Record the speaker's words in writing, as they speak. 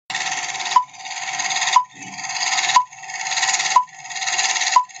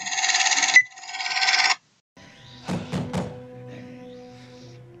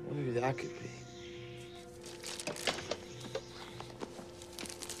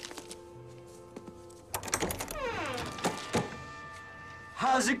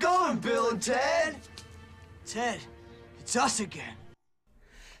How's it going, Bill and Ted? Ted, it's us again.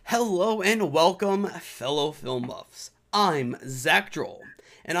 Hello and welcome, fellow film buffs. I'm Zach Droll,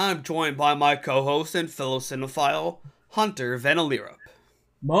 and I'm joined by my co-host and fellow cinephile, Hunter Venelirup.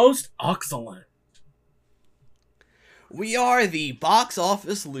 Most excellent. We are the box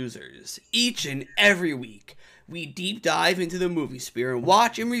office losers. Each and every week, we deep dive into the movie sphere and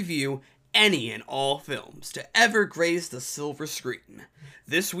watch and review any and all films to ever grace the silver screen.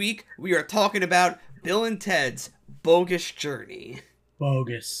 This week, we are talking about Bill and Ted's Bogus Journey.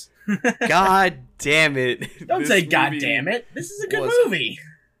 Bogus. God damn it. Don't say God damn it. This is a good movie.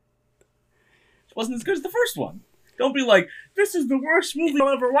 It wasn't as good as the first one. Don't be like, this is the worst movie I'll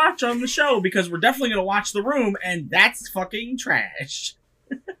ever watch on the show, because we're definitely going to watch The Room, and that's fucking trash.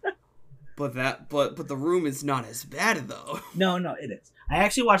 But the Room is not as bad, though. No, it is. I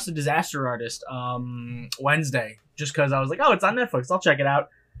actually watched The Disaster Artist Wednesday, just because I was like, oh, it's on Netflix. I'll check it out.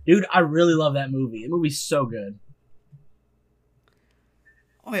 Dude, I really love that movie. The movie's so good.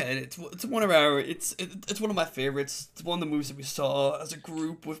 Oh yeah, it's one of our it's one of my favorites. It's one of the movies that we saw as a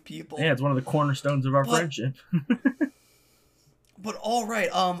group with people. Yeah, it's one of the cornerstones of our friendship. But all right,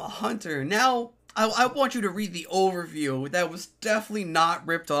 Hunter. Now I want you to read the overview. That was definitely not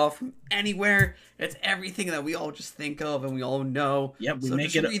ripped off from anywhere. It's everything that we all just think of and we all know. Yep, we so make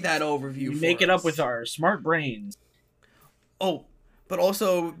just it. Read that overview. We make it up with our smart brains. Oh, but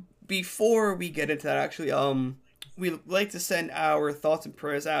also before we get into that, actually, we'd like to send our thoughts and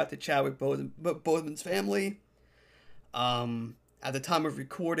prayers out to Chadwick Boseman's family. At the time of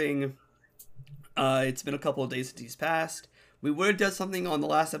recording, it's been a couple of days since he's passed. We would have done something on the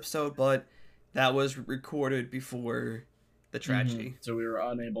last episode, but that was recorded before the tragedy. Mm-hmm. So we were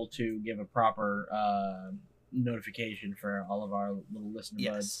unable to give a proper notification for all of our little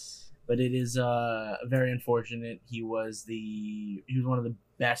listener buds. But it is very unfortunate. He was one of the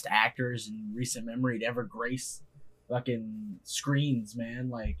best actors in recent memory to ever grace fucking screens, man.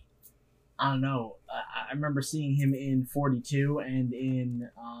 Like, I don't know. I remember seeing him in 42 and in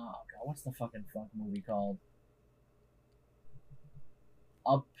God, what's the fucking funk movie called?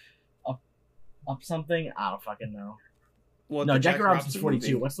 Up something? I don't fucking know. What, no, Jackie Robinson's 42.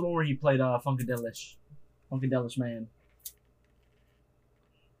 movie? What's the one where he played Funkadelish Man?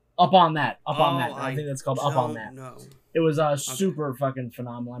 Up on that. I think that's called Up on That. No. It was super fucking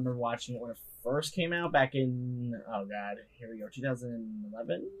phenomenal. I remember watching it when it first came out back in, oh god, here we go,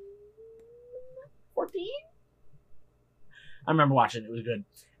 2011? 14? I remember watching it. It was good.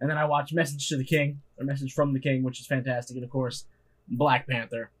 And then I watched Message from the King, which is fantastic. And of course, Black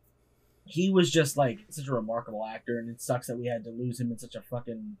Panther. He was just like such a remarkable actor, and it sucks that we had to lose him in such a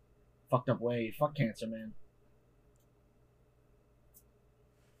fucking fucked up way. Fuck cancer, man.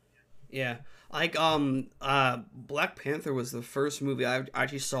 Yeah, like Black Panther was the first movie I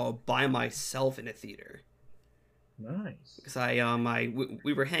actually saw by myself in a theater. Nice. Because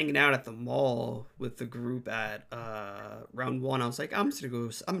we were hanging out at the mall with the group at round one. I was like, I'm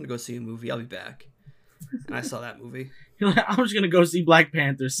gonna go see a movie. I'll be back. And I saw that movie. I'm just gonna go see Black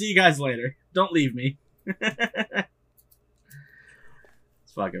Panther. See you guys later. Don't leave me. It's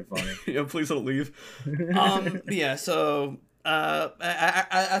fucking funny. Yeah, please don't leave. Yeah. So.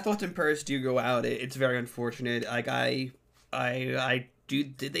 I thought Tim Paris do go out. It's very unfortunate. Like I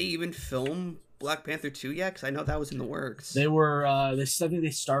did they even film Black Panther 2 yet? Because I know that was in the works. They were. I think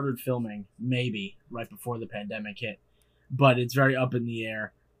they started filming maybe right before the pandemic hit, but it's very up in the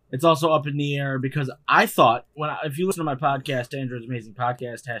air. It's also up in the air because I thought if you listen to my podcast, Andrew's Amazing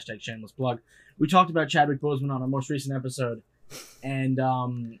Podcast, # shameless plug, we talked about Chadwick Boseman on our most recent episode, and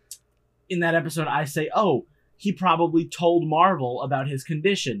in that episode I say, oh, he probably told Marvel about his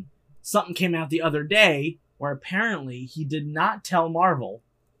condition. Something came out the other day where apparently he did not tell Marvel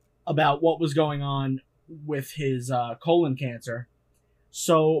about what was going on with his colon cancer.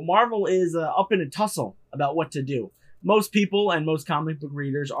 So Marvel is up in a tussle about what to do. Most people and most comic book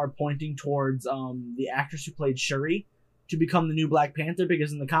readers are pointing towards the actress who played Shuri to become the new Black Panther,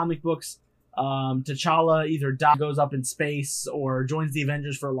 because in the comic books, T'Challa either goes up in space or joins the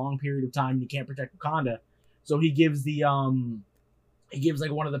Avengers for a long period of time and he can't protect Wakanda. So he gives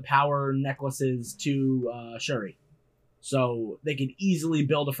like one of the power necklaces to Shuri. So they could easily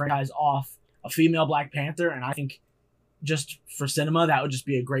build a franchise off a female Black Panther, and I think just for cinema that would just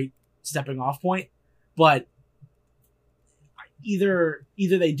be a great stepping off point. But either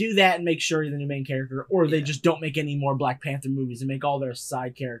they do that and make Shuri the new main character, or they just don't make any more Black Panther movies and make all their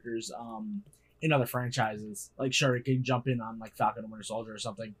side characters in other franchises. Like Shuri could jump in on like Falcon and Winter Soldier or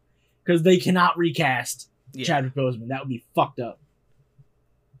something, because they cannot recast Chadwick Boseman. That would be fucked up.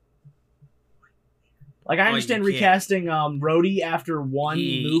 Like, I understand recasting Rhodey after one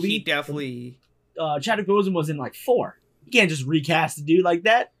movie. He definitely... Chadwick Boseman was in, like, 4. You can't just recast a dude like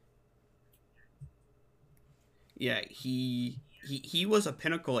that. Yeah, he was a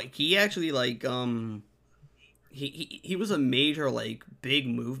pinnacle. Like, he actually, like, he was a major, like, big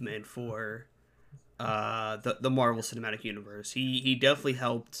movement for the Marvel Cinematic Universe. He definitely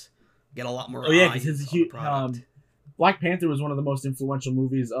helped get a lot more eyes on the product. Black Panther was one of the most influential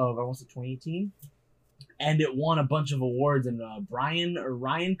movies of, I want to say, 2018. And it won a bunch of awards. And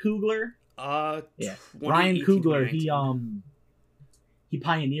Ryan Coogler? Yeah. Ryan Coogler, he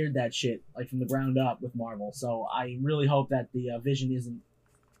pioneered that shit, like, from the ground up with Marvel. So I really hope that the vision isn't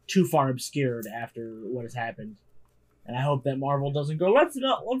too far obscured after what has happened. And I hope that Marvel doesn't go, let's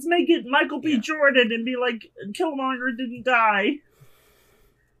make it Michael B. Jordan and be like, Killmonger didn't die.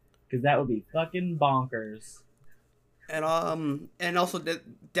 Because that would be fucking bonkers. And also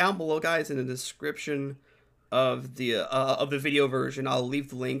down below, guys, in the description of the video version, I'll leave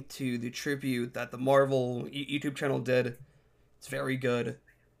the link to the tribute that the Marvel YouTube channel did. It's very good.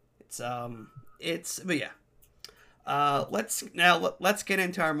 But yeah. Let's get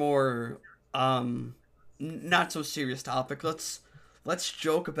into our more not so serious topic. Let's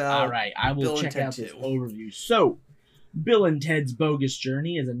joke about. All right, I will check out this overview. So, Bill and Ted's Bogus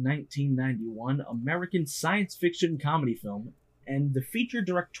Journey is a 1991 American science fiction comedy film and the feature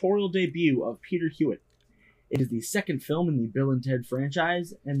directorial debut of Peter Hewitt. It is the second film in the Bill and Ted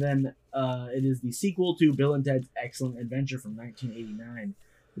franchise, and then it is the sequel to Bill and Ted's Excellent Adventure from 1989.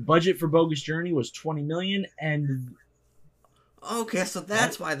 The budget for Bogus Journey was $20 million, and okay, so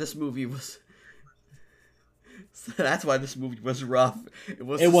that's why this movie was. So that's why this movie was rough. It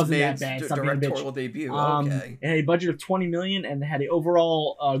wasn't that bad. Directorial debut. Okay. It had a budget of $20 million and had an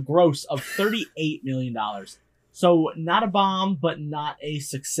overall gross of $38 million. So not a bomb, but not a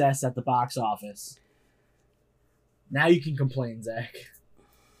success at the box office. Now you can complain, Zach.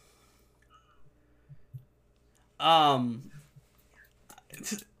 Well,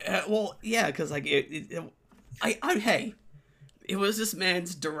 yeah, because like hey, it was this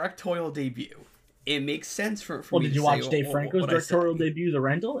man's directorial debut. It makes sense for me. Did you watch Dave Franco's directorial debut, The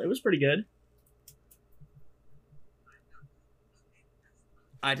Rental? It was pretty good.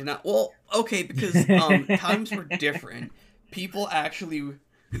 I did not. Well, okay, because times were different. People actually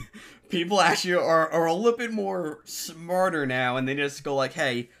are a little bit more smarter now, and they just go like,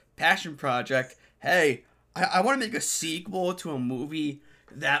 "Hey, passion project. Hey, I want to make a sequel to a movie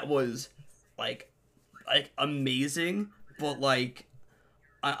that was like amazing, but like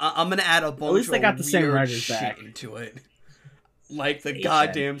I'm gonna add a bunch at least they got the same weird writers shit back into it, like the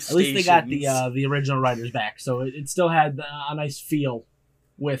goddamn stations. At least they got the original writers back, so it still had a nice feel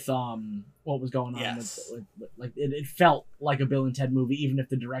with what was going on. Yes. With like it felt like a Bill and Ted movie, even if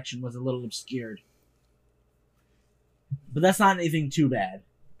the direction was a little obscured. But that's not anything too bad.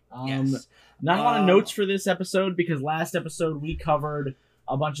 Yes. Not a lot of notes for this episode, because last episode we covered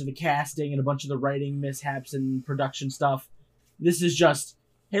a bunch of the casting and a bunch of the writing mishaps and production stuff. This is just,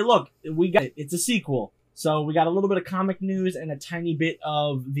 hey, look, we got it. It's a sequel. So we got a little bit of comic news and a tiny bit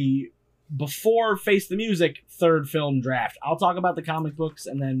of the before Face the Music third film draft. I'll talk about the comic books,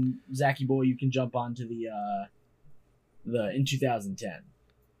 and then Zachy boy, you can jump onto the in 2010.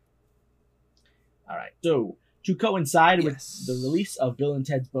 All right. So to coincide with the release of Bill and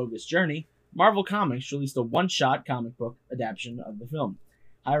Ted's Bogus Journey, Marvel Comics released a one-shot comic book adaptation of the film,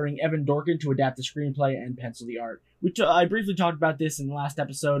 hiring Evan Dorkin to adapt the screenplay and pencil the art. I briefly talked about this in the last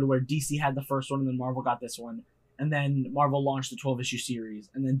episode, where DC had the first one and then Marvel got this one. And then Marvel launched the 12-issue series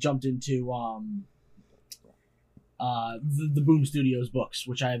and then jumped into the Boom Studios books,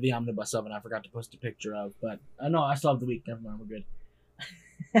 which I have the omnibus of, and I forgot to post a picture of. But no, I still have the week. Never mind, we're good.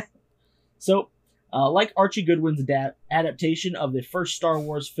 So, like Archie Goodwin's adaptation of the first Star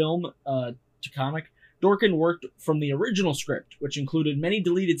Wars film to comic, Dorkin worked from the original script, which included many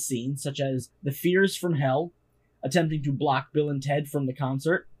deleted scenes, such as the Fears from Hell, attempting to block Bill and Ted from the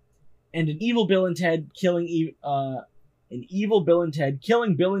concert, and an evil Bill and Ted killing Bill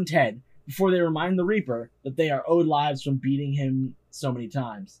and Ted before they remind the Reaper that they are owed lives from beating him so many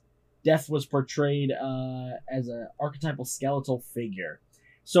times. Death was portrayed as an archetypal skeletal figure.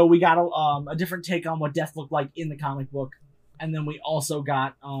 So we got a different take on what Death looked like in the comic book, and then we also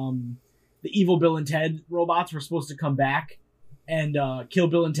got the evil Bill and Ted robots were supposed to come back and kill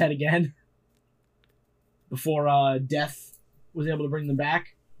Bill and Ted again before Death was able to bring them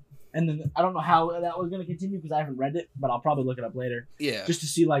back. And then I don't know how that was going to continue because I haven't read it, but I'll probably look it up later. Yeah. Just to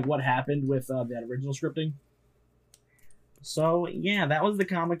see like what happened with that original scripting. So, yeah, that was the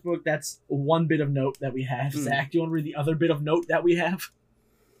comic book. That's one bit of note that we have. Zach, do you want to read the other bit of note that we have?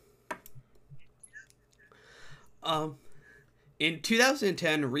 Um, in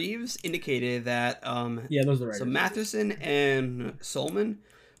 2010, Reeves indicated that Yeah, those are the so writers. Matheson and Solman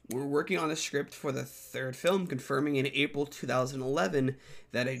were working on the script for the third film, confirming in April 2011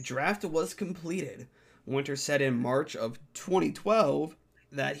 that a draft was completed. Winter said in March of 2012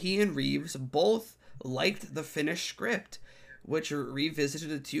 that he and Reeves both liked the finished script, which revisited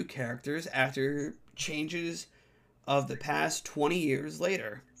the two characters after changes of the past 20 years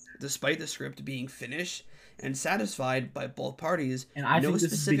later. Despite the script being finished and satisfied by both parties, And I no think this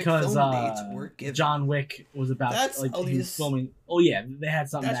is specific because film dates were given. John Wick was about That's like at he was least- filming. Oh yeah, they had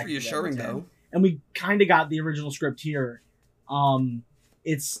something. That's back in reassuring 2010. though. And we kind of got the original script here.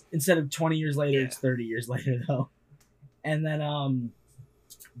 It's instead of 20 years later, Yeah. it's 30 years later though. And then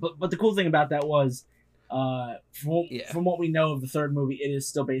but the cool thing about that was from what we know of the third movie, it is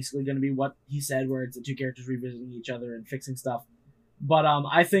still basically going to be what he said, where it's the two characters revisiting each other and fixing stuff. But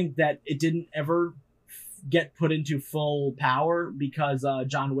I think that it didn't ever get put into full power because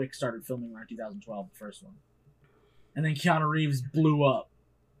John Wick started filming around 2012, the first one, and then Keanu Reeves blew up.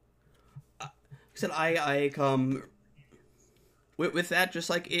 Said I with that, just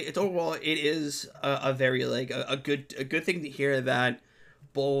like it's overall, it is a very like a good thing to hear that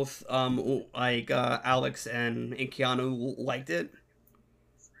both Alex and Keanu liked it,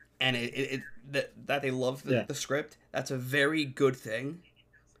 and that they loved the script. That's a very good thing,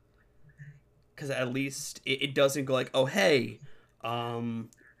 because at least it doesn't go like, oh hey,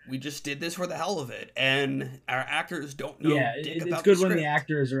 we just did this for the hell of it, and our actors don't know. Yeah, dick it's about good the when the script.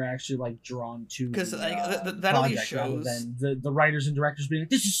 actors are actually like drawn to Because the, that only project rather shows than the writers and directors being like,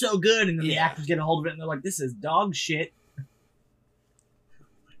 "This is so good," and then the Yeah. actors get a hold of it and they're like, "This is dog shit."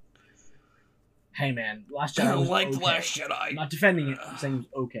 Hey man, Last I Jedi don't was like okay. Last Jedi. I'm not defending it. I'm saying it was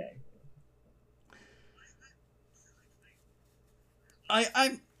okay. Like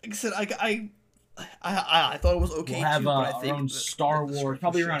I said, I thought it was okay We'll have too, but I our think own Star the Wars. script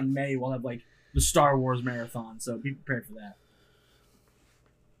Probably was around shit. May, we'll have like the Star Wars marathon. So be prepared for that.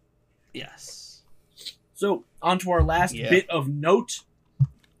 Yes. So on to our last Yeah. bit of note,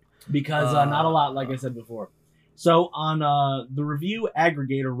 because not a lot, like I said before. So on the review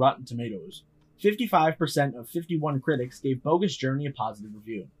aggregator Rotten Tomatoes, 55% of 51 critics gave Bogus Journey a positive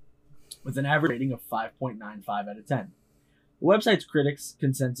review, with an average rating of 5.95 out of 10. The website's critics'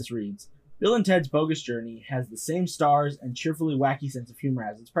 consensus reads, Bill and Ted's Bogus Journey has the same stars and cheerfully wacky sense of humor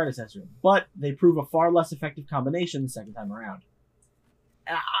as its predecessor, but they prove a far less effective combination the second time around.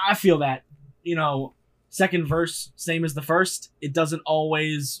 And I feel that, second verse, same as the first, it doesn't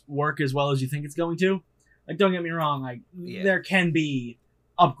always work as well as you think it's going to. Like, don't get me wrong, there can be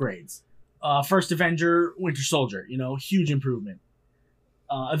upgrades. First Avenger, Winter Soldier, huge improvement.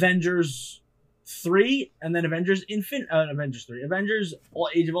 Avengers 3, and then Avengers 3. Avengers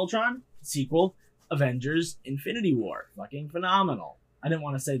Age of Ultron, sequel. Avengers Infinity War, fucking phenomenal. I didn't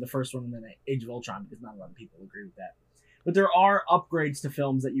want to say the first one and then Age of Ultron because not a lot of people agree with that. But there are upgrades to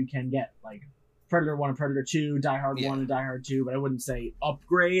films that you can get, like Predator 1 and Predator 2, Die Hard 1 and Die Hard 2, but I wouldn't say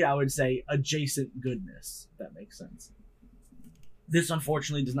upgrade, I would say adjacent goodness, if that makes sense. This,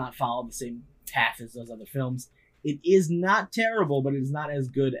 unfortunately, does not follow the same path as those other films. It is not terrible, but it is not as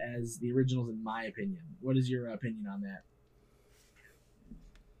good as the originals, in my opinion. What is your opinion on that?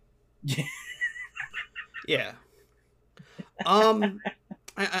 Yeah.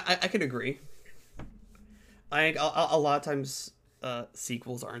 I can agree. A lot of times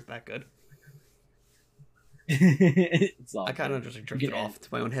sequels aren't that good. It's all I kind of good. just drifted Good. off to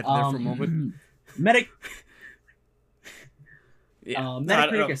my own head there for a moment. Metacritic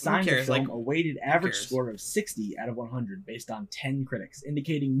Who assigned the cares? film Like, a weighted average cares? score of 60 out of 100 based on 10 critics,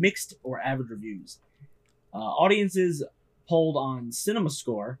 indicating mixed or average reviews. Audiences polled on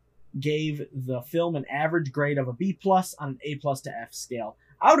CinemaScore gave the film an average grade of a B+ on an A+ to F scale.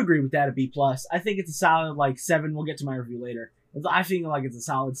 I would agree with that, a B+. I think it's a solid 7. We'll get to my review later. I feel like it's a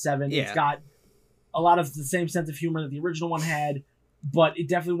solid 7. Yeah. It's got a lot of the same sense of humor that the original one had, but it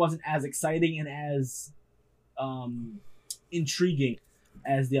definitely wasn't as exciting and as intriguing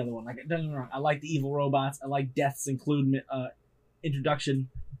as the other one. Like, don't get me wrong, I like the evil robots. I like Death's introduction,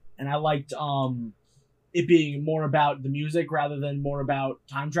 and I liked it being more about the music rather than more about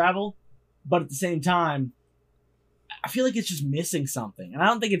time travel. But at the same time, I feel like it's just missing something, and I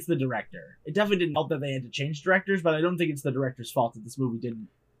don't think it's the director. It definitely didn't help that they had to change directors, but I don't think it's the director's fault that this movie didn't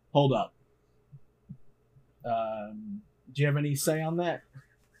hold up. Do you have any say on that?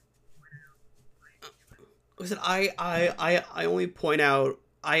 Listen, I only point out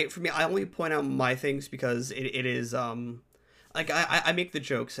I only point out my things because it is I make the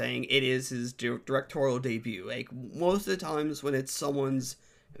joke saying it is his directorial debut. Like, most of the times when it's someone's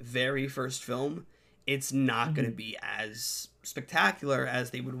very first film, it's not going to be as spectacular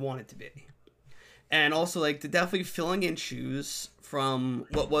as they would want it to be. And also, like, definitely filling in shoes from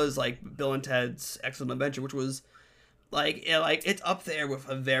what was, like, Bill and Ted's Excellent Adventure, which was, like, it's up there with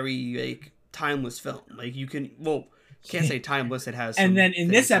a very, like, timeless film. Like, you can, well, can't say timeless, it has some and then in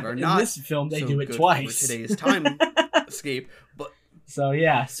this film, they so do it good twice. For today's time escape, but... So,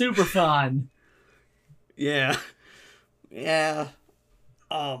 yeah, super fun. Yeah. Yeah.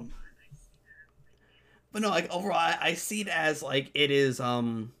 But no, like, overall, I see it as, like, it is,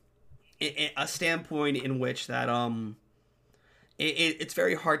 a standpoint in which that it's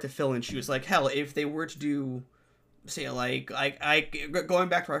very hard to fill in shoes. Like, hell, if they were to do, say, like I going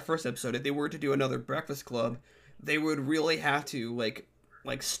back to our first episode, if they were to do another Breakfast Club, they would really have to like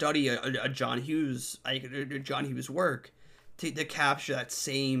study a John Hughes work to capture that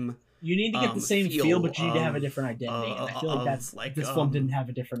same. You need to get the same feel, but you need to have a different identity. And I feel like that's like, this film didn't have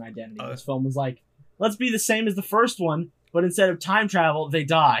a different identity. This film was like, let's be the same as the first one, but instead of time travel, they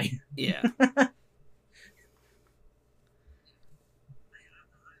die. Yeah.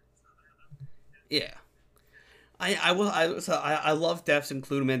 Yeah. I love Def's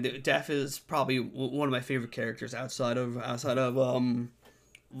inclusion. Def is probably one of my favorite characters outside of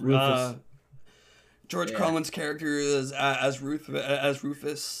Rufus. George Carlin's character as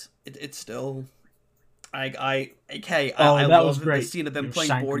Rufus. It's still I love great. the scene of them You playing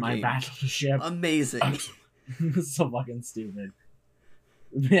sank board my games. battleship. Amazing. It's so fucking stupid.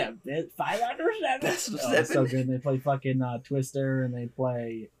 Yeah, 507. That's It's so good. They play fucking Twister, and they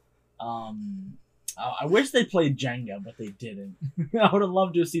play. I wish they played Jenga, but they didn't. I would have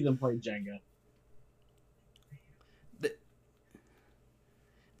loved to see them play Jenga.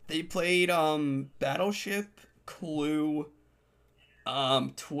 They played Battleship, Clue,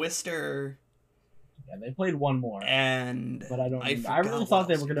 Twister. Yeah, they played one more, but I don't. I really thought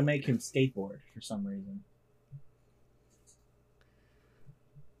they were gonna make him skateboard for some reason.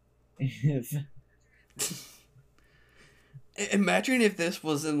 Imagine if this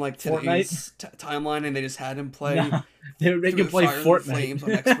was in like today's timeline and they just had him play. No, they would make him play Fortnite.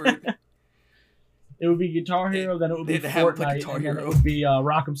 On Expert. It would be Guitar Hero, then it would be Fortnite, and then it would be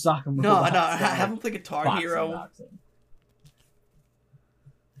Rock'em Sock'em. No, have him play Guitar Hero.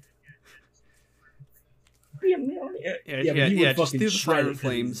 Yeah, just do the Fire and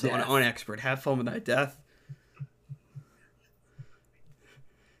Flames on Expert. Have fun with that death.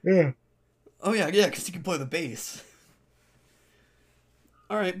 Yeah. Oh yeah, because you can play the bass.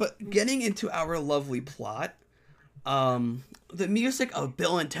 Alright, but getting into our lovely plot, the music of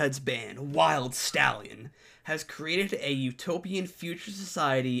Bill and Ted's band, Wild Stallion, has created a utopian future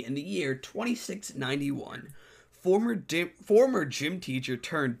society in the year 2691. Former gym teacher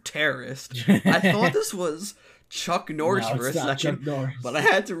turned terrorist. I thought this was Chuck Norris for a second, but I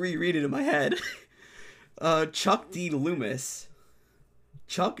had to reread it in my head. Chuck D. Loomis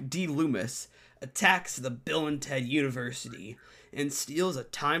attacks the Bill and Ted University and steals the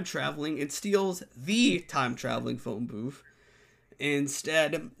time-traveling phone booth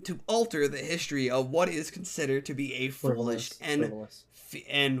instead to alter the history of what is considered to be a foolish and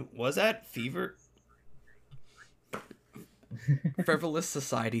was that frivolous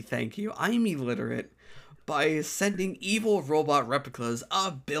society. Thank you. I'm illiterate. By sending evil robot replicas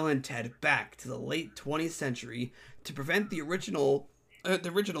of Bill and Ted back to the late 20th century to prevent the originals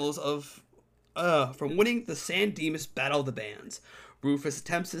from winning the San Dimas Battle of the Bands. Rufus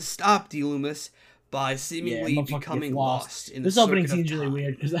attempts to stop D. Loomis by seemingly becoming lost in this the opening circuit of scene's really time.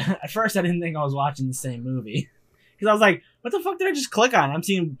 weird because at first I didn't think I was watching the same movie because I was like, what the fuck did I just click on? I'm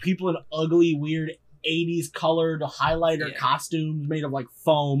seeing people in ugly, weird 80s colored highlighter costumes made of like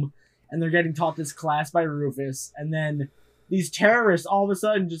foam, and they're getting taught this class by Rufus, and then these terrorists all of a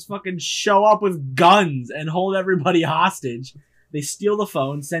sudden just fucking show up with guns and hold everybody hostage. They steal the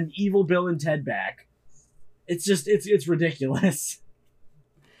phone, send evil Bill and Ted back. It's just, it's ridiculous.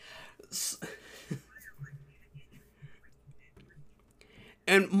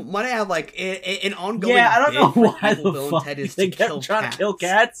 And might I have like an ongoing? Yeah, I don't know why the Bill fuck and Ted is they to kept trying to kill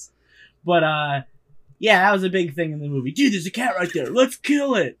cats, but yeah, that was a big thing in the movie. Dude, there's a cat right there. Let's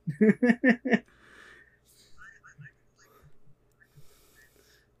kill it.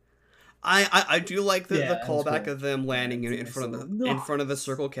 I do like the callback cool. of them landing in front of the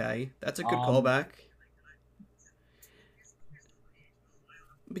Circle K. That's a good callback.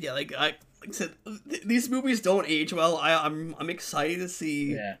 But yeah, like I said, these movies don't age well. I'm excited to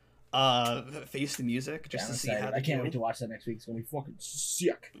see Face the Music just to see how they I can't do. wait to watch that next week. It's gonna be fucking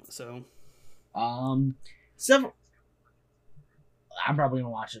sick. So several. I'm probably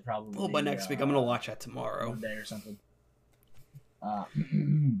gonna watch it probably. Well, by next week I'm gonna watch that tomorrow. Monday or something.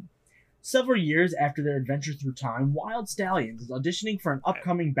 Several years after their adventure through time, Wild Stallions is auditioning for an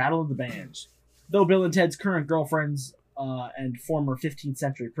upcoming Battle of the Bands. Though Bill and Ted's current girlfriends and former 15th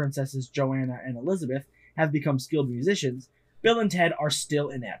century princesses Joanna and Elizabeth have become skilled musicians, Bill and Ted are still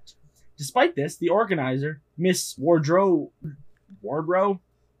inept. Despite this, the organizer, Miss Wardrobe,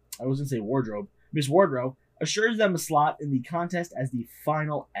 Miss Wardrobe, assures them a slot in the contest as the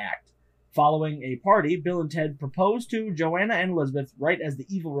final act. Following a party, Bill and Ted propose to Joanna and Elizabeth right as the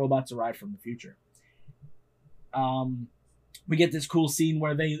evil robots arrive from the future. We get this cool scene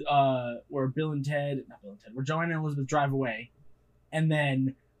where where Joanna and Elizabeth drive away, and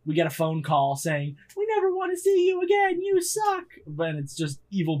then we get a phone call saying, "We never want to see you again. You suck." But it's just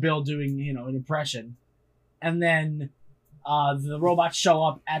evil Bill doing, an impression, and then the robots show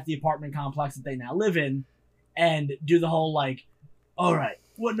up at the apartment complex that they now live in, and do the whole all right.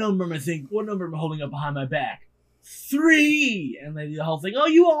 What number am I holding up behind my back? 3! And they do the whole thing, oh,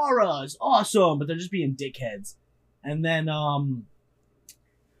 you are us! Awesome! But they're just being dickheads. And then,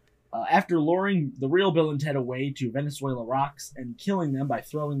 after luring the real Bill and Ted away to Venezuela rocks and killing them by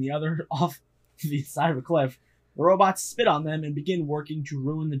throwing the other off the side of a cliff, the robots spit on them and begin working to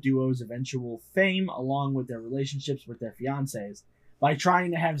ruin the duo's eventual fame along with their relationships with their fiancés by trying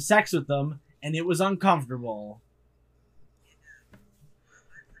to have sex with them, and it was uncomfortable.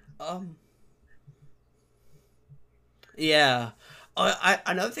 Yeah.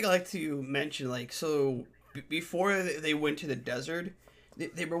 Another thing I like to mention, before they went to the desert,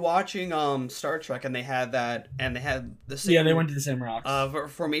 they were watching Star Trek, and they had the same. Yeah, they went to the same rocks.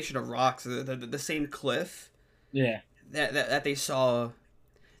 Formation of rocks, the same cliff. Yeah. That they saw.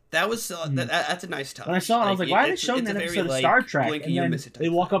 That was that's a nice touch. When I saw it, I was like, why are they showing that episode of Star Trek? And then they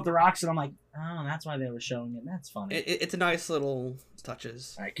walk up the rocks, and I'm like, oh, that's why they were showing it. That's funny. It's a nice little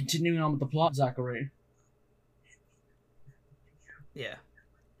touches. All right, continuing on with the plot, Zachary. Yeah.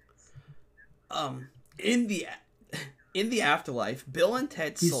 In the afterlife, Bill and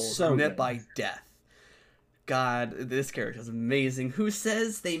Ted's souls are met by Death. God, this character is amazing. Who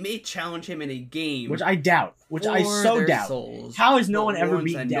says they may challenge him in a game, which I doubt. Which I so doubt. Souls, how has no one ever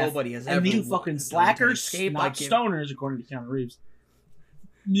beaten Death? Nobody has and ever these fucking slackers, not stoners, according to Keanu Reeves,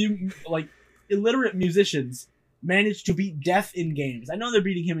 illiterate musicians managed to beat Death in games. I know they're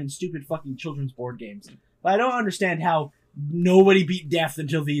beating him in stupid fucking children's board games, but I don't understand how nobody beat Death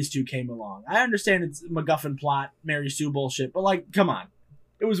until these two came along. I understand it's MacGuffin plot, Mary Sue bullshit, but come on,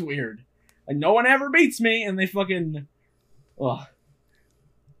 it was weird. No one ever beats me, and they fucking, ugh.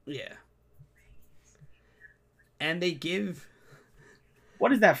 Yeah. And they give.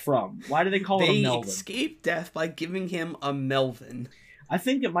 What is that from? Why do they call it a Melvin? They escape Death by giving him a Melvin. I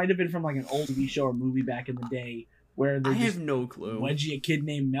think it might have been from an old TV show or movie back in the day where they have no clue. Wedgie a kid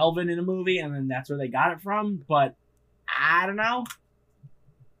named Melvin in a movie, and then that's where they got it from. But I don't know.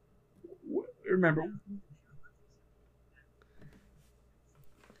 Remember.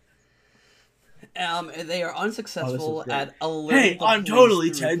 They are unsuccessful at alerting. Hey, I'm totally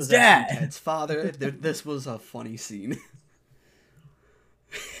Ted's dad. Ted's father. This was a funny scene.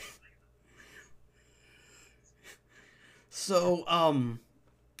 So,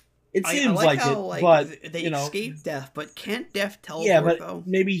 it seems I like how, but they escape Death, but can't Death teleport? Yeah, but though?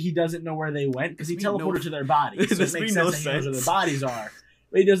 Maybe he doesn't know where they went because he teleported to their bodies. So this it makes makes sense no that he knows where their bodies are,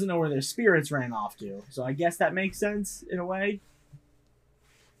 but he doesn't know where their spirits ran off to. So I guess that makes sense in a way.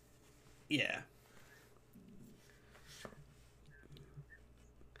 Yeah.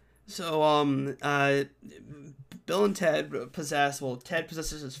 So, Bill and Ted possess. Well, Ted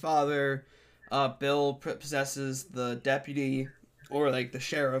possesses his father. Bill possesses the deputy, or the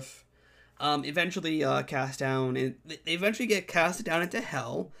sheriff. Eventually, cast down. They eventually get casted down into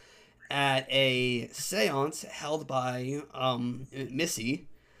hell at a seance held by Missy.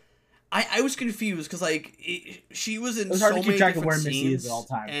 I was confused because she was in so many different scenes, where Missy is at all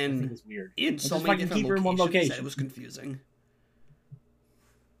times. And I think it's weird. In so many different locations, it was confusing.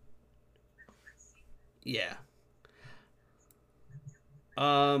 Yeah.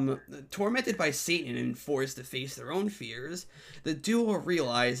 Tormented by Satan and forced to face their own fears, the duo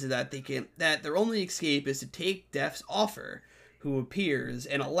realize that their only escape is to take Death's offer, who appears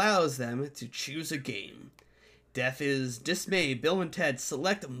and allows them to choose a game. Death is dismayed. Bill and Ted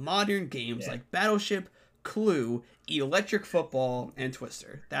select modern games like Battleship, Clue, Electric Football, and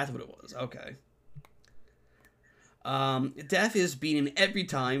Twister. That's what it was. Okay. Death is beaten every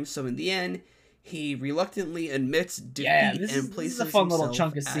time, so in the end, he reluctantly admits defeat and places this is a fun little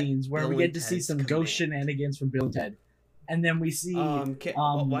chunk of scenes where Bill we get to see some ghost shenanigans from Bill and Ted. And then we see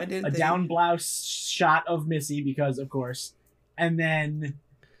a down blouse shot of Missy, because of course. And then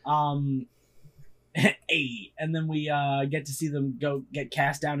And then we get to see them go get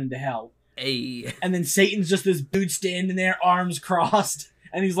cast down into hell. Hey. And then Satan's just this dude standing there, arms crossed,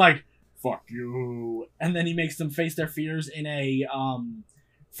 and he's like, "Fuck you!" And then he makes them face their fears in a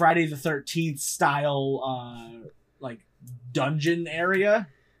Friday the 13th style like dungeon area.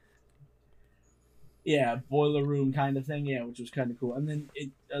 Yeah, boiler room kind of thing. Yeah, which was kind of cool. And then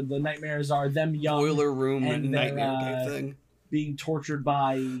the nightmares are them young, Boiler room and nightmare type thing. being tortured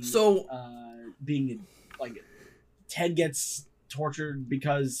by being like Ted gets tortured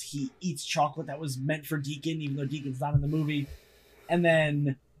because he eats chocolate that was meant for Deacon, even though Deacon's not in the movie. And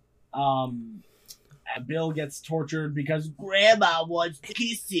then Bill gets tortured because Grandma wants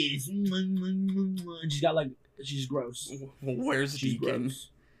kisses. And she's gross. Where's She's Deacon? gross.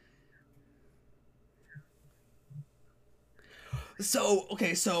 So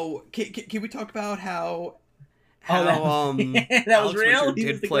can we talk about how that was Alex real? Winter He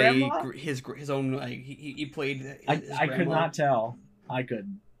did was the play grandma? his own, like he played his I could grandma. not tell. I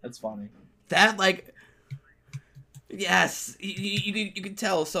couldn't. That's funny. That, like, yes, you can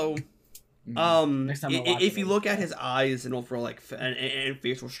tell. So Next time I watch if it, you look at his eyes and overall like and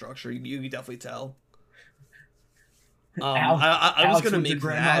facial structure, you can definitely tell. I was gonna make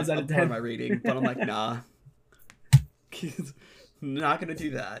that a part of my rating, but I'm like, nah. Not gonna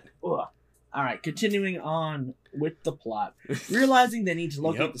do that. Ugh. All right, continuing on with the plot. Realizing they need to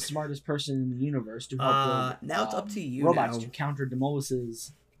locate Yep. the smartest person in the universe to help now it's up to you robots now. to counter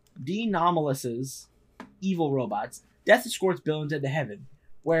Denomolus's evil robots, Death escorts Bill and Ted to heaven,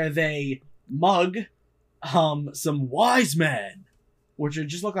 where they mug some wise men, which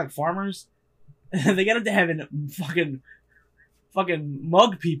just look like farmers. They get up to heaven, fucking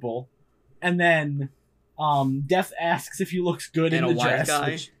mug people, and then Death asks if he looks good And in a the wise dress,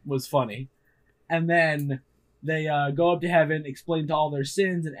 guy. which was funny. And then they go up to heaven, explain to all their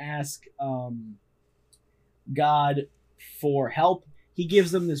sins, and ask God for help. He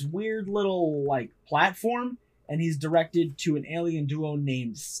gives them this weird little like platform, and he's directed to an alien duo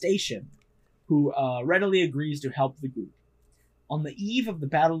named Station, who readily agrees to help the group. On the eve of the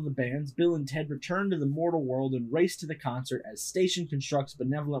Battle of the Bands, Bill and Ted return to the mortal world and race to the concert as Station constructs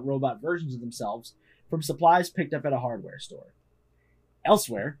benevolent robot versions of themselves from supplies picked up at a hardware store.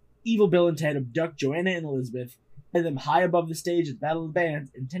 Elsewhere, evil Bill and Ted abduct Joanna and Elizabeth, and them high above the stage at the Battle of the Bands,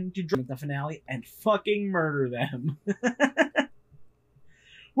 intending to drink the finale and fucking murder them.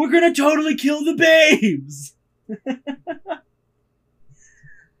 We're gonna totally kill the babes!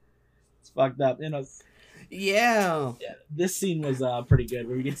 It's fucked up. You know, Yeah. this scene was pretty good,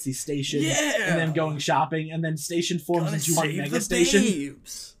 where we get to see Station Yeah. and then going shopping, and then Station forms Gotta into one save mega the station,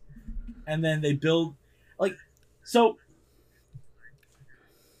 babes. and then they build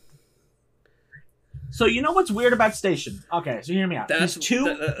so you know what's weird about Station? Okay, so hear me out. That's He's two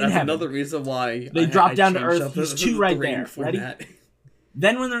that's in heaven. another reason why They drop down to changed Earth. up He's the two right rating there. Ready? format.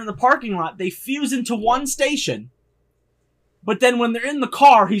 Then when they're in the parking lot, they fuse into one station. But then when they're in the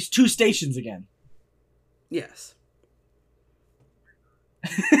car, he's two stations again. Yes.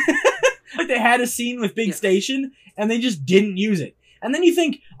 Like they had a scene with Big Yeah. Station, and they just didn't use it. And then you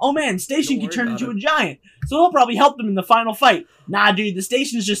think, oh man, Station Don't can turn worry into about a giant, so he'll probably help them in the final fight. Nah, dude, the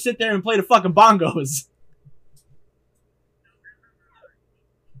Stations just sit there and play the fucking bongos.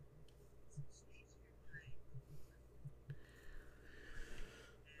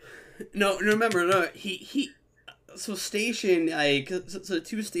 No, remember, he. So station, like, so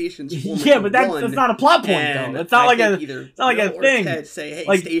two stations. Form Yeah, into but that's one, not a plot point and though. That's not I like think a. either It's not like a Bill or thing. Ted say, hey,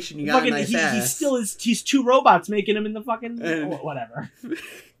 Like, station, you got a Fucking, nice he ass. still is. He's two robots making him in the fucking And- whatever.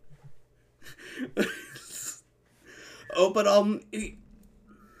 Oh, but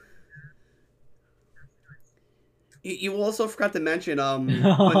you also forgot to mention when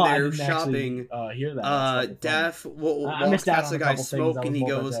I they're didn't shopping. actually, hear that. That's fucking funny. Daff I walks missed out past on the a guy couple things. I smoking. was He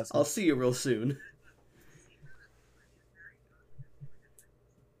goes, multitasking. "I'll see you real soon."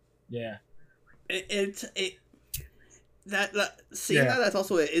 Yeah. Seeing Yeah. that's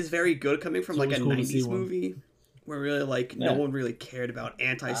also is very good coming from So it like a was cool to see '90s one. movie where really like Yeah. no one really cared about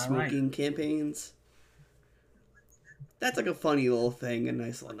anti-smoking campaigns. That's like a funny little thing, a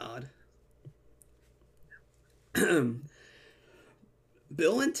nice little nod.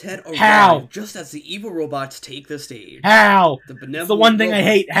 Bill and Ted arrive How? just as the evil robots take the stage. How? The benevolent the one thing I robots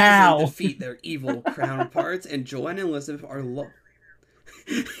hate. easily How? defeat their evil counterparts, and Joanna and Elizabeth are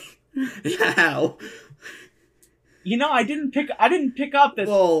How? You know, I didn't pick up that.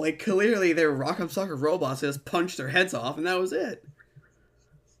 Well, like clearly they're Rock'em Sock'em robots that just punched their heads off, and that was it.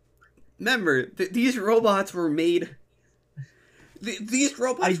 Remember, these robots were made These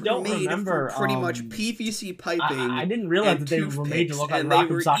robots were don't made remember, from pretty much PVC piping. I didn't realize and that they were made to look like toothpicks, and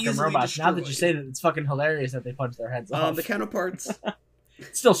they were Rock'em Sock'em easily robots. Now that you destroyed. say that, it's fucking hilarious that they punch their heads off. The counterparts.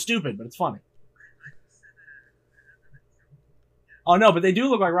 It's still stupid, but it's funny. Oh no, but they do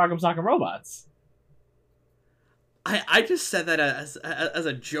look like Rock'em Sock'em robots. I just said that as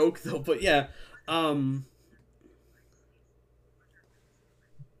a joke though, but yeah.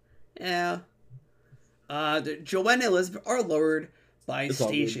 Yeah. Joanne and Elizabeth are lowered by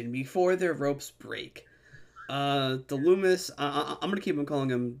station before their ropes break. The Loomis, I'm gonna keep on calling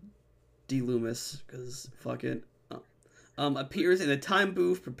him D. Loomis, because fuck it. Appears in a time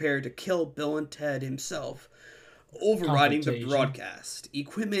booth prepared to kill Bill and Ted himself, overriding the broadcast.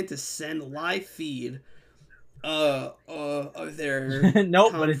 Equipment to send live feed of their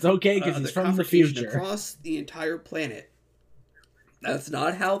nope, but it's okay because he's from the future. Across the entire planet. That's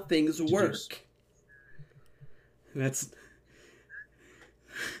not how things work. That's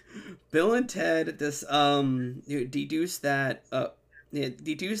Bill and Ted deduce that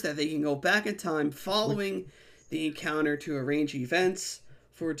they can go back in time following the encounter to arrange events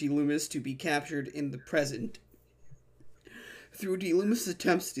for D. Loomis to be captured in the present. Through D. Loomis'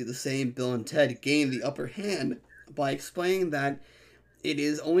 attempts to do the same, Bill and Ted gain the upper hand by explaining that it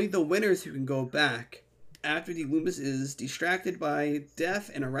is only the winners who can go back. After D. Loomis is distracted by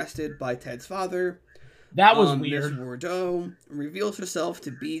death and arrested by Ted's father, that was weird. Miss Bordeaux reveals herself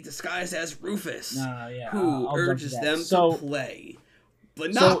to be disguised as Rufus, who urges them to play.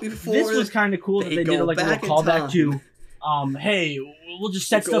 But not before. This was kind of cool that they did like a little callback to, hey, we'll just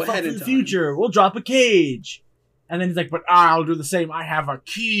set stuff up for the future. We'll drop a cage. And then he's like, but I'll do the same. I have a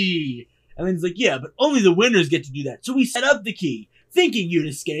key. And then he's like, yeah, but only the winners get to do that. So we set up the key, thinking you'd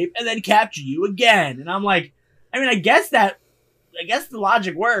escape, and then capture you again. And I'm like, I mean, I guess the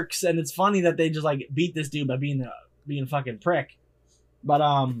logic works, and it's funny that they just like beat this dude by being a fucking prick. But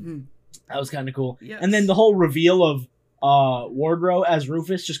that was kind of cool. Yes. And then the whole reveal of Wardrow as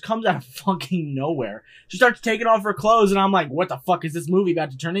Rufus just comes out of fucking nowhere. She starts taking off her clothes, and I'm like, what the fuck is this movie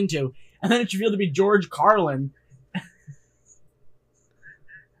about to turn into? And then it's revealed to be George Carlin.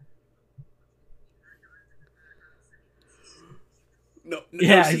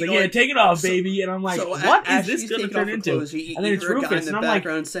 Yeah, he's like, yeah, take it off, baby. And I'm like, what is this going to turn into? And then it's Rufus, and I'm like,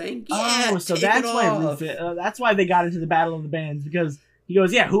 saying, oh, so that's why Rufus, that's why they got into the Battle of the Bands, because he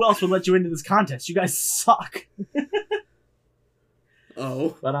goes, yeah, who else would let you into this contest? You guys suck.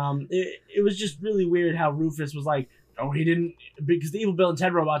 Oh. But it was just really weird how Rufus was like, oh, he didn't, because the Evil Bill and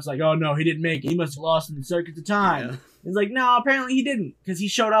Ted robots like, oh no, he didn't make it. He must have lost in the circuit of time. Yeah. He's like, no, apparently he didn't, because he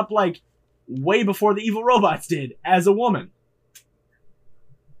showed up like way before the evil robots did as a woman.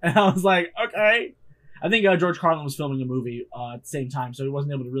 And I was like, okay. I think George Carlin was filming a movie at the same time, so he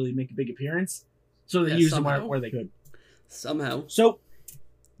wasn't able to really make a big appearance. So they used him where they could. Somehow. So,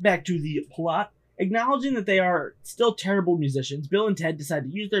 back to the plot. Acknowledging that they are still terrible musicians, Bill and Ted decide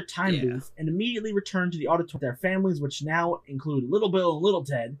to use their time booth and immediately return to the auditorium with their families, which now include Little Bill and Little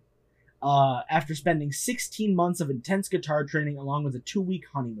Ted, after spending 16 months of intense guitar training along with a 2-week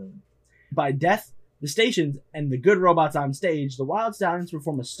honeymoon. By death, the stations, and the good robots on stage, the Wild Stallions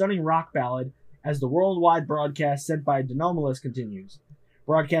perform a stunning rock ballad as the worldwide broadcast sent by Denomalous continues,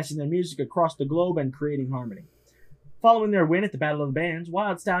 broadcasting their music across the globe and creating harmony. Following their win at the Battle of the Bands,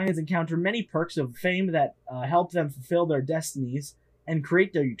 Wild Stallions encounter many perks of fame that help them fulfill their destinies and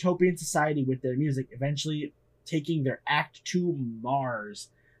create their utopian society with their music, eventually taking their act to Mars.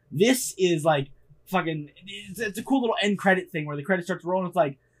 This is like fucking... It's a cool little end credit thing where the credits start to roll and it's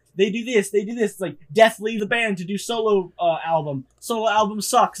like, they do this. It's like, Death leaves the band to do solo album. Solo album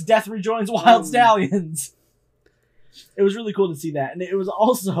sucks. Death rejoins Wild Stallions. It was really cool to see that. And it was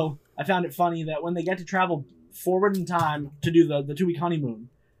also, I found it funny that when they get to travel forward in time to do the 2-week honeymoon,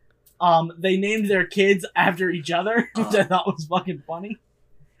 they named their kids after each other, which I thought was fucking funny.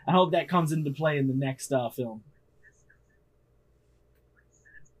 I hope that comes into play in the next film.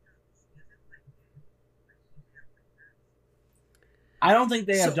 I don't think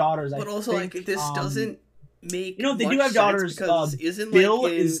they have daughters. But also, like, this doesn't make they do have daughters. Isn't Bill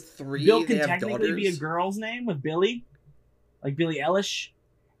like in is 3 Bill they can have technically daughters? be a girl's name with Billy, like Billie Eilish,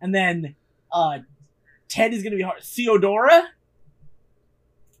 and then Ted is gonna be Theodora,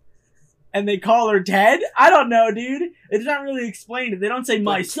 and they call her Ted. I don't know, dude. It's not really explained. They don't say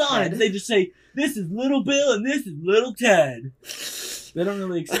my son. They just say this is little Bill and this is little Ted. They don't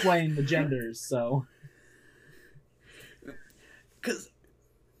really explain the genders, so. Because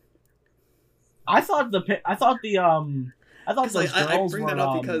I thought those girls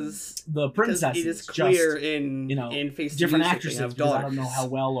were because the princesses. It is clear just, in Face the different Music actresses. they have Because daughters. I don't know how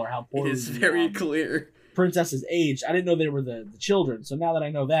well or how poorly. It is very clear. princesses aged. I didn't know they were the children. So now that I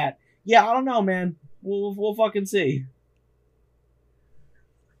know that, yeah, I don't know, man. We'll fucking see.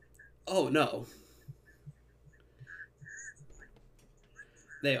 Oh no.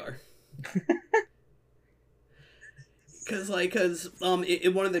 They are. Cause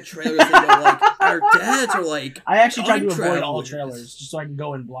in one of the trailers they go like our dads are like I actually tried to avoid travelers. all trailers just so I can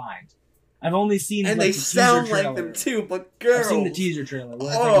go in blind. I've only seen and like, they the sound teaser like trailer. them too, but girls. I've seen the teaser trailer. Where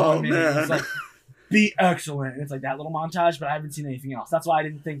it's like Oh, 1 minute, and it's man. like be excellent. And it's like that little montage, but I haven't seen anything else. That's why I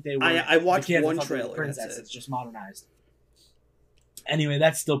didn't think they were. I watched the kids. one I thought they were trailer, Princess. that's it. It's just modernized. Anyway,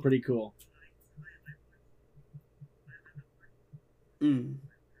 that's still pretty cool. Mm.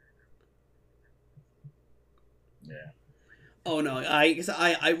 Yeah. Oh no,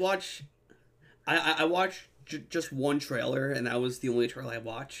 I watched just one trailer, and that was the only trailer I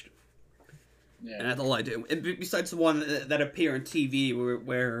watched. Yeah. And that's all I do. And besides the one that appear on TV,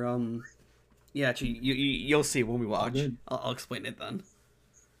 where yeah, actually, you'll see when we watch. good. I'll explain it then.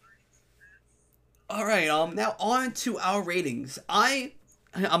 All right. Now on to our ratings. I'm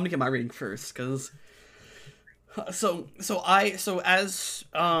gonna get my rating first, cause. So as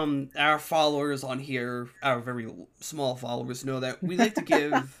our followers on here, our very small followers know that we like to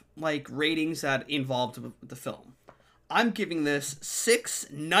give like ratings that involved with the film. I'm giving this 6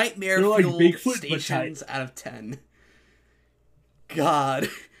 nightmare They're like fueled Bigfoot, but stations out of 10. God,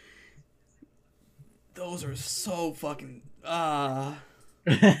 those are so fucking Crackhead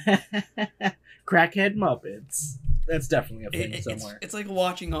Muppets. That's definitely a thing somewhere. It's like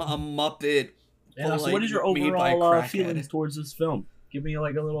watching a Muppet. And so, like, what is your made by a overall crackhead. feelings towards this film? Give me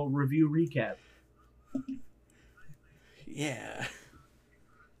like a little review recap. Yeah.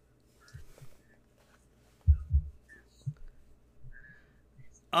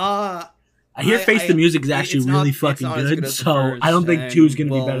 I hear Face the Music is actually really fucking good, so I don't think 2 is going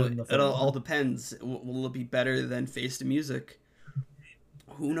to be better than the It first. all depends. Will it be better than Face the Music?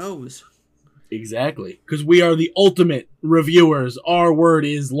 Who knows? Exactly. Because we are the ultimate reviewers. Our word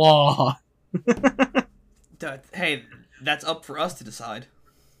is law. Hey, that's up for us to decide.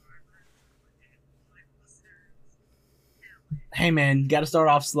 Hey man, gotta start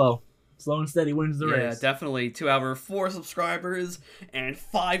off slow. Slow and steady wins the Yeah, race. definitely. To our 4 subscribers and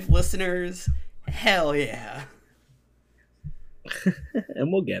 5 listeners. Hell yeah.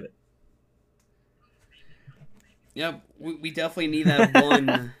 And we'll get it. Yep, we definitely need that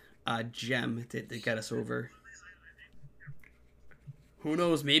one gem to get us over. Who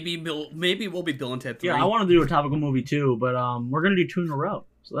knows? Maybe we'll be Bill and Ted 3. Yeah, I want to do a topical movie too, but we're gonna do 2 in a row,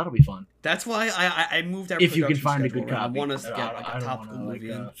 so that'll be fun. That's why I moved our If you can production find a schedule good around. copy, I want us to get like I a don't topical wanna,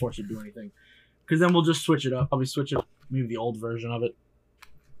 movie in. force you to do anything, because then we'll just switch it up. Probably switch it up, maybe the old version of it.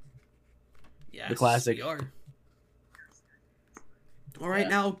 Yes, the classic. We are. All right, Yeah.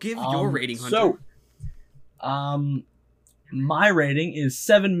 now give your rating, Hunter. My rating is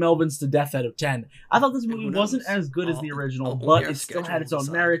 7 Melvins to death out of 10. I thought this movie Who wasn't knows? as good as the original, only but our it still schedule had its will own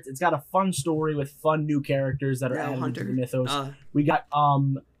decide. merits. It's got a fun story with fun new characters that are Now, added Hunter, into the mythos. we We got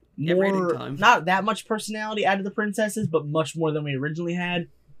rating more, time. not that much personality out of the princesses, but much more than we originally had.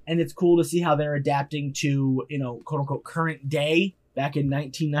 And it's cool to see how they're adapting to, quote unquote, current day back in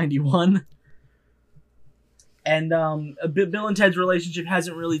 1991. And Bill and Ted's relationship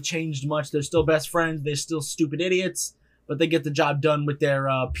hasn't really changed much. They're still best friends. They're still stupid idiots, but they get the job done with their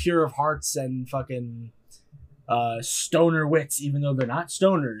pure of hearts and fucking stoner wits, even though they're not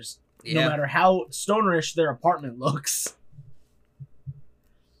stoners. Yeah. No matter how stonerish their apartment looks.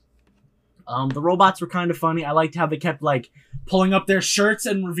 The robots were kind of funny. I liked how they kept like pulling up their shirts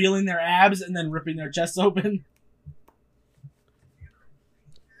and revealing their abs and then ripping their chests open.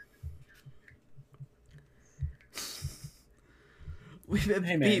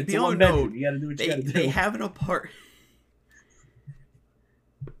 Hey man, it's a one bedroom. You gotta do what you gotta do. They have an apartment.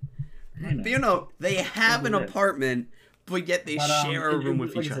 Hey, man. They have an apartment, but yet they But, share a room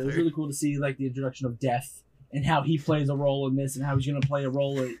with like each I said, other. It was really cool to see like the introduction of Death and how he plays a role in this and how he's going to play a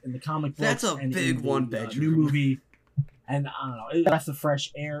role in the comic books. That's a and big in the, one new bedroom. movie. And I don't know, it breath of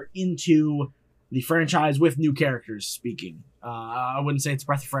fresh air into the franchise with new characters speaking. I wouldn't say it's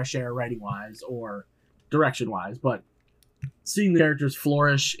breath of fresh air writing wise or direction wise, but seeing the characters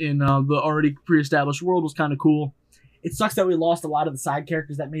flourish in the already pre-established world was kind of cool. It sucks that we lost a lot of the side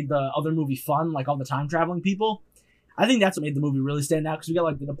characters that made the other movie fun, like all the time traveling people. I think that's what made the movie really stand out because we got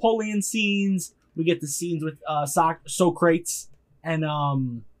like the Napoleon scenes, we get the scenes with Socrates and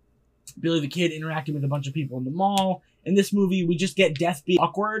Billy the Kid interacting with a bunch of people in the mall. In this movie, we just get Death being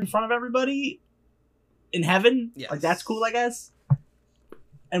awkward in front of everybody in heaven. Yes. Like that's cool, I guess.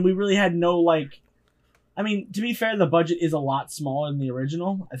 And we really had no like I mean, to be fair, the budget is a lot smaller than the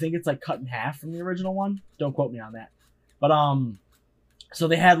original. I think it's like cut in half from the original one. Don't quote me on that. But so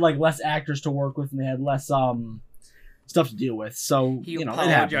they had like less actors to work with, and they had less stuff to deal with. So He you know, it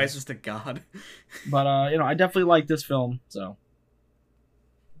happens. apologizes to God. But you know, I definitely like this film. So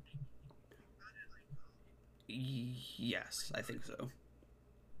Yes, I think so.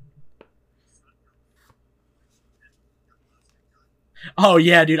 oh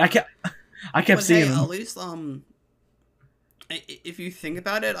yeah, dude, I kept But seeing hey, them. at least if you think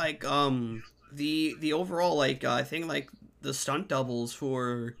about it, like the overall like I think like the stunt doubles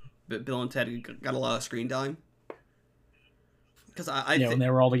for Bill and Ted got a lot of screen time. Because Yeah, when they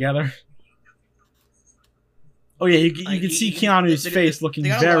were all together. Oh yeah, you can see Keanu's face looking they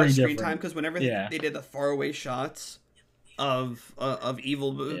got a lot very of screen different. time because whenever they did the faraway shots of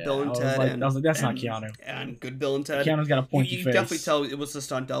evil Yeah, Bill and I was Ted, like- and I was like, that's not and- Keanu. and good Bill and Ted. Keanu's got a pointy you face. definitely tell it was the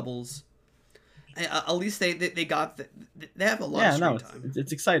stunt doubles. At least they got they have a lot of screen time.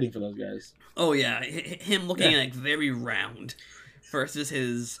 it's exciting for those guys. Oh yeah, him looking like very round versus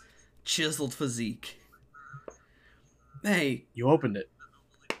his chiseled physique. Hey, You opened it.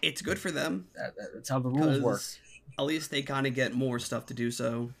 it's good for them. That's how the rules work. 'Cause at least they kind of get more stuff to do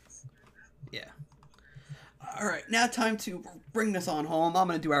so. Yeah. All right, now time to bring this on home. I'm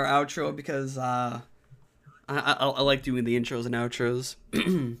gonna do our outro because I like doing the intros and outros.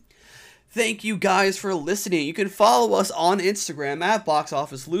 Thank you guys for listening. You can follow us on Instagram at Box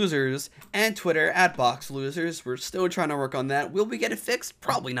Office Losers and Twitter at Box Losers. We're still trying to work on that. Will we get it fixed?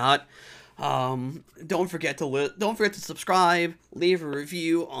 Probably not. Don't forget to subscribe, leave a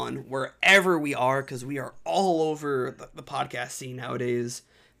review on wherever we are, because we are all over the podcast scene nowadays,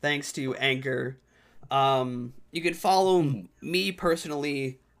 thanks to Anchor. You can follow me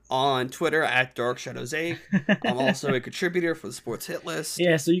personally on Twitter at Dark Shadows 8. I'm also a contributor for the Sports Hit List.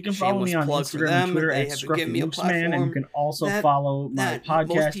 Yeah, so you can follow me on Shameless plug for Instagram them. and Twitter They at have given me a ScruffyLoopsMan, and you platform can also that- follow my that most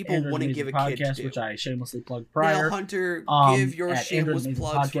podcast, people Android wouldn't Amazing give a kid to Podcast, do. which I shamelessly plugged Now, prior. Hunter, give your at Android shameless Amazing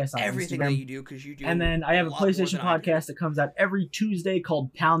plugs for Podcast on everything Instagram. that you do, because you do. And then I have a lot more PlayStation than I do. podcast that comes out every Tuesday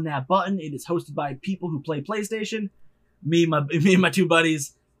called Pound That Button. It is hosted by people who play PlayStation, me and my two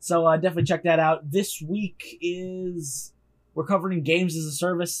buddies. So definitely check that out. This week we're covering games as a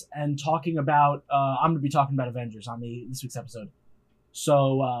service and talking about. I'm going to be talking about Avengers on this week's episode.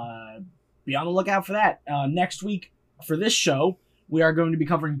 So be on the lookout for that. Next week for this show, we are going to be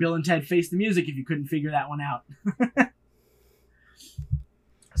covering Bill and Ted Face the Music. If you couldn't figure that one out.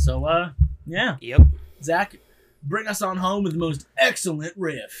 So yeah. Yep. Zach, bring us on home with the most excellent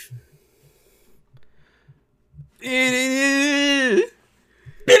riff.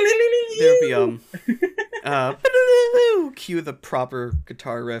 There'll be cue the proper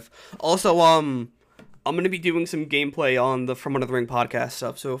guitar riff. Also, I'm gonna be doing some gameplay on the From Under the Ring podcast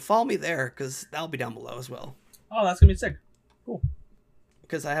stuff, so follow me there because that'll be down below as well. Oh, that's gonna be sick. Cool.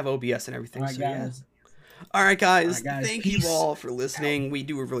 Because I have OBS and everything. All right, so yeah. guys. All right, guys. All right, guys. Thank Peace. you all for listening. We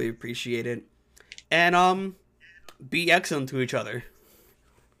do really appreciate it. And be excellent to each other.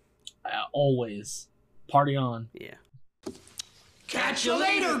 Always. Party on. Yeah. Catch you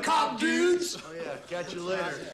later, cop dudes! Oh yeah, catch you later.